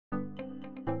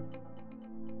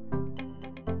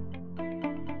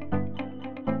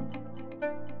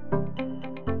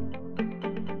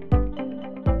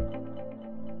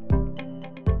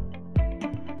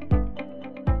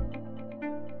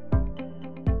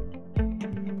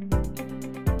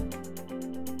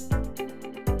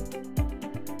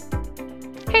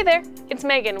Hey there, it's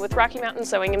Megan with Rocky Mountain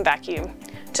Sewing and Vacuum.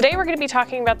 Today we're going to be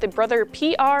talking about the Brother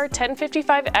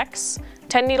PR1055X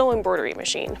 10 needle embroidery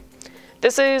machine.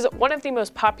 This is one of the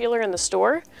most popular in the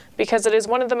store because it is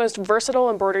one of the most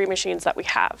versatile embroidery machines that we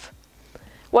have.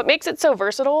 What makes it so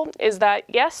versatile is that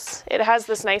yes, it has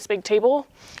this nice big table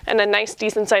and a nice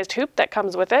decent sized hoop that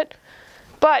comes with it,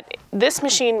 but this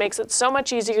machine makes it so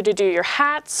much easier to do your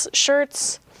hats,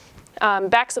 shirts,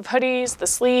 backs of hoodies, the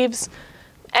sleeves.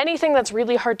 Anything that's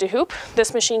really hard to hoop,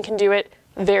 this machine can do it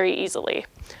very easily.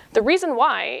 The reason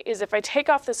why is if I take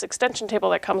off this extension table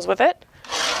that comes with it,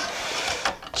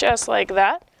 just like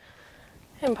that,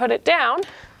 and put it down,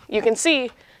 you can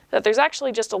see that there's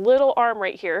actually just a little arm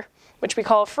right here, which we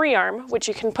call a free arm, which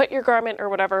you can put your garment or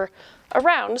whatever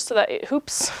around so that it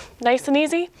hoops nice and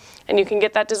easy, and you can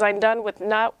get that design done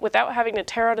without having to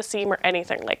tear out a seam or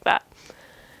anything like that.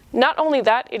 Not only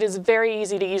that, it is very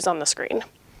easy to use on the screen.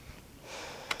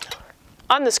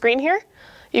 On the screen here,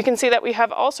 you can see that we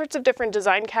have all sorts of different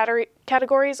design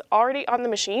categories already on the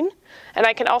machine, and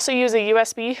I can also use a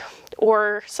USB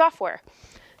or software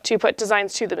to put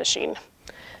designs to the machine.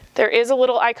 There is a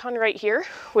little icon right here,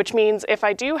 which means if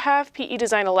I do have PE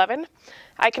Design 11,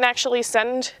 I can actually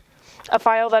send a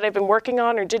file that I've been working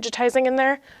on or digitizing in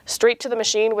there straight to the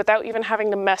machine without even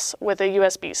having to mess with a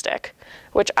USB stick,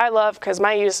 which I love because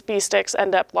my USB sticks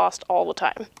end up lost all the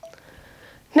time.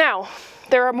 Now,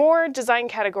 there are more design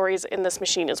categories in this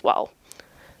machine as well.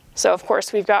 So of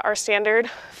course we've got our standard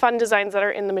fun designs that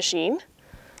are in the machine.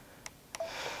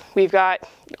 We've got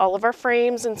all of our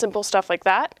frames and simple stuff like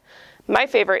that. My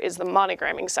favorite is the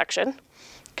monogramming section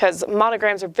because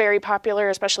monograms are very popular,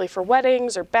 especially for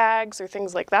weddings or bags or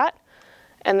things like that.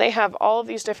 And they have all of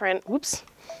these different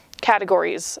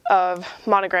categories of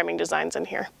monogramming designs in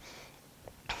here.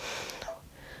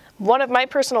 One of my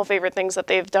personal favorite things that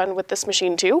they've done with this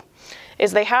machine too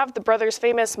is they have the Brothers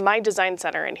famous My Design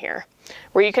Center in here,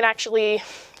 where you can actually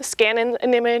scan in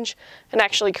an image and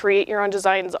actually create your own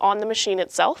designs on the machine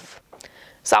itself.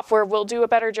 Software will do a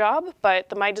better job, but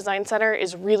the My Design Center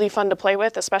is really fun to play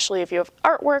with, especially if you have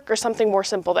artwork or something more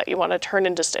simple that you want to turn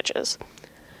into stitches.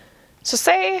 So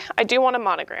say I do want to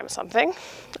monogram something.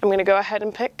 I'm going to go ahead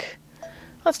and pick,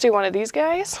 let's do one of these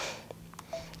guys,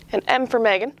 an M for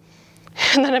Megan.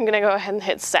 And then I'm going to go ahead and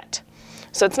hit set.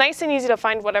 So it's nice and easy to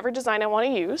find whatever design I want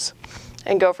to use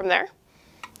and go from there.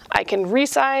 I can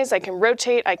resize, I can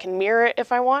rotate, I can mirror it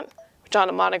if I want, which on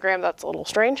a monogram that's a little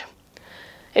strange.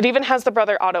 It even has the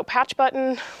Brother auto patch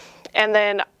button, and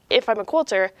then if I'm a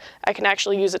quilter, I can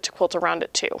actually use it to quilt around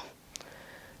it too.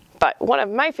 But one of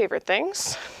my favorite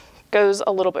things goes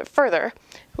a little bit further,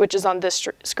 which is on this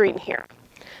screen here.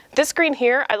 This screen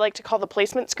here I like to call the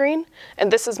placement screen, and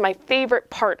this is my favorite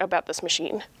part about this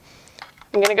machine.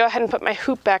 I'm going to go ahead and put my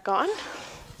hoop back on.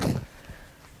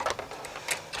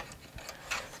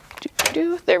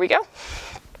 There we go.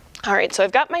 All right, so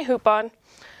I've got my hoop on.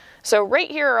 So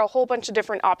right here are a whole bunch of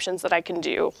different options that I can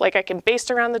do. Like I can baste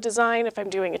around the design if I'm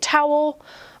doing a towel,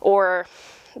 or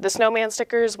the snowman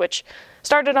stickers, which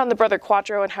started on the Brother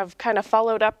Quattro and have kind of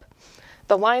followed up.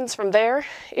 The lines from there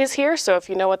is here, so if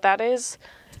you know what that is,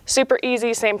 super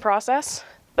easy, same process,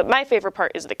 but my favorite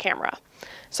part is the camera.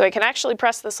 So I can actually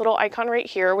press this little icon right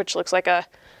here, which looks like a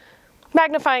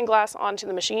magnifying glass onto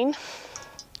the machine.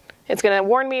 It's going to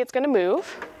warn me it's going to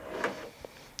move.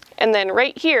 And then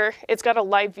right here, it's got a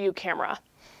live view camera.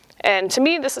 And to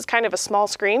me, this is kind of a small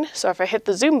screen, so if I hit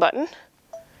the zoom button,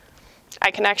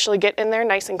 I can actually get in there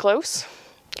nice and close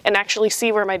and actually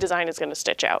see where my design is going to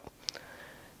stitch out.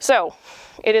 So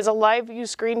it is a live view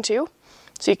screen too.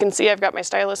 So you can see I've got my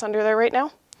stylus under there right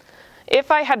now. If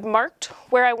I had marked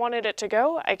where I wanted it to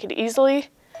go, I could easily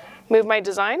move my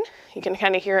design. You can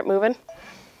kind of hear it moving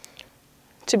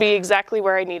to be exactly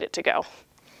where I need it to go.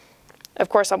 Of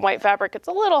course, on white fabric, it's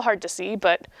a little hard to see,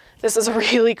 but this is a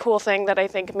really cool thing that I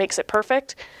think makes it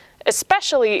perfect,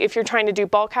 especially if you're trying to do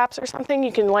ball caps or something.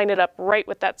 You can line it up right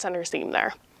with that center seam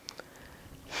there.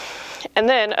 And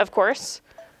then, of course,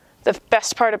 the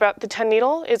best part about the 10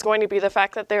 needle is going to be the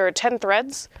fact that there are 10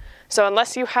 threads. So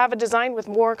unless you have a design with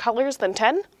more colors than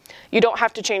 10, you don't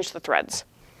have to change the threads.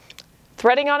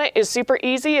 Threading on it is super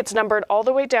easy. It's numbered all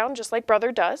the way down, just like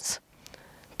Brother does.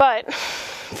 But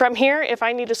from here, if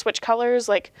I need to switch colors,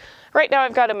 like right now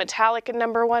I've got a metallic in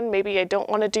number 1, maybe I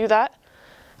don't want to do that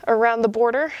around the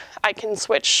border, I can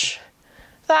switch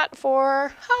that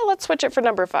for, let's switch it for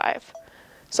number 5.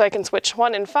 So I can switch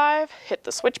 1 and 5, hit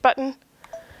the switch button,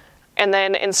 and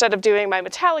then instead of doing my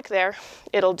metallic there,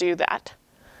 it'll do that.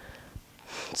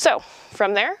 So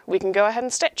from there, we can go ahead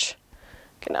and stitch.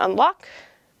 Can unlock,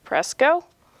 press go,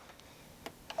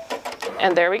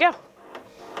 and there we go.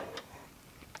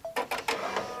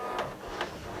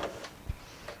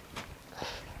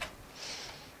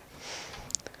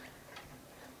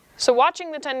 So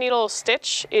watching the 10 needle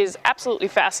stitch is absolutely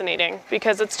fascinating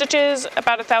because it stitches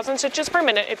about 1,000 stitches per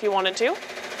minute if you wanted to.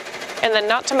 And then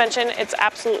not to mention, it's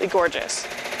absolutely gorgeous.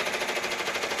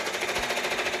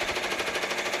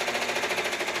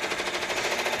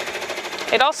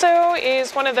 It also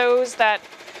is one of those that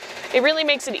it really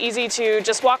makes it easy to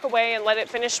just walk away and let it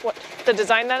finish the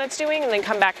design that it's doing and then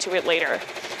come back to it later.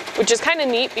 Which is kind of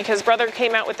neat because Brother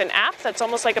came out with an app that's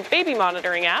almost like a baby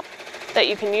monitoring app that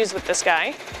you can use with this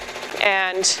guy.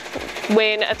 And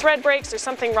when a thread breaks or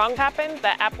something wrong happened,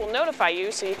 that app will notify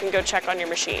you so you can go check on your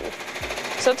machine.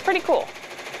 So it's pretty cool.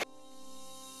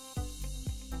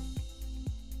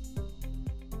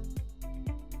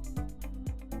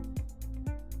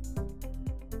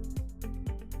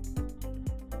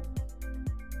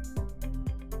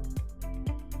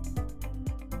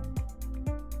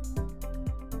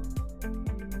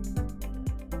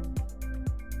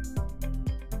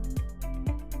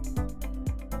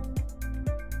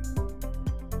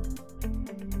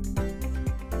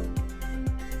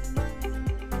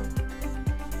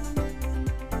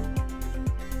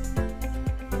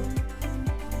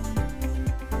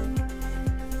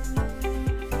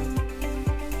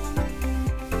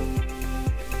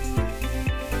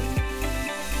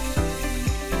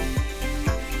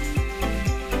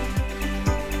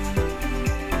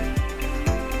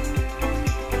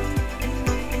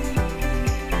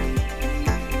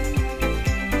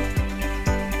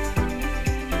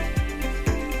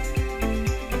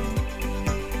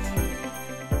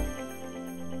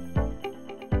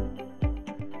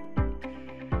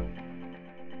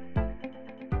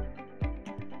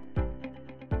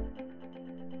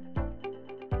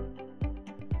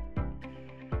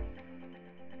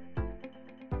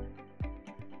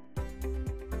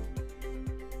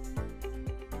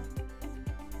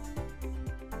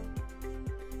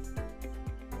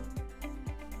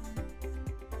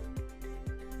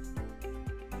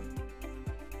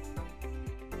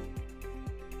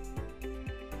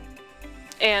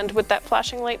 And with that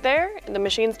flashing light there, the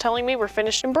machine's telling me we're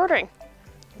finished embroidering.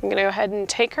 I'm gonna go ahead and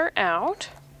take her out.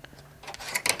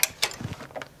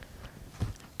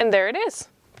 And there it is.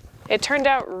 It turned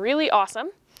out really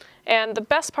awesome. And the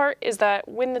best part is that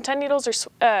when the 10 needles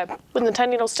are when the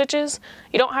 10 needle stitches,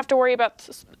 you don't have to worry about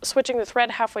switching the thread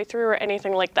halfway through or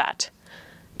anything like that.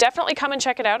 Definitely come and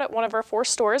check it out at one of our 4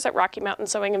 stores at Rocky Mountain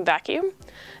Sewing and Vacuum.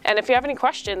 And if you have any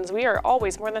questions, we are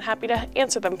always more than happy to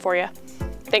answer them for you.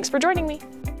 Thanks for joining me.